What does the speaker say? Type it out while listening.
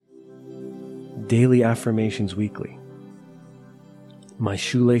daily affirmations weekly. My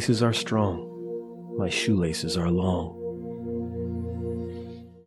shoelaces are strong. My shoelaces are long.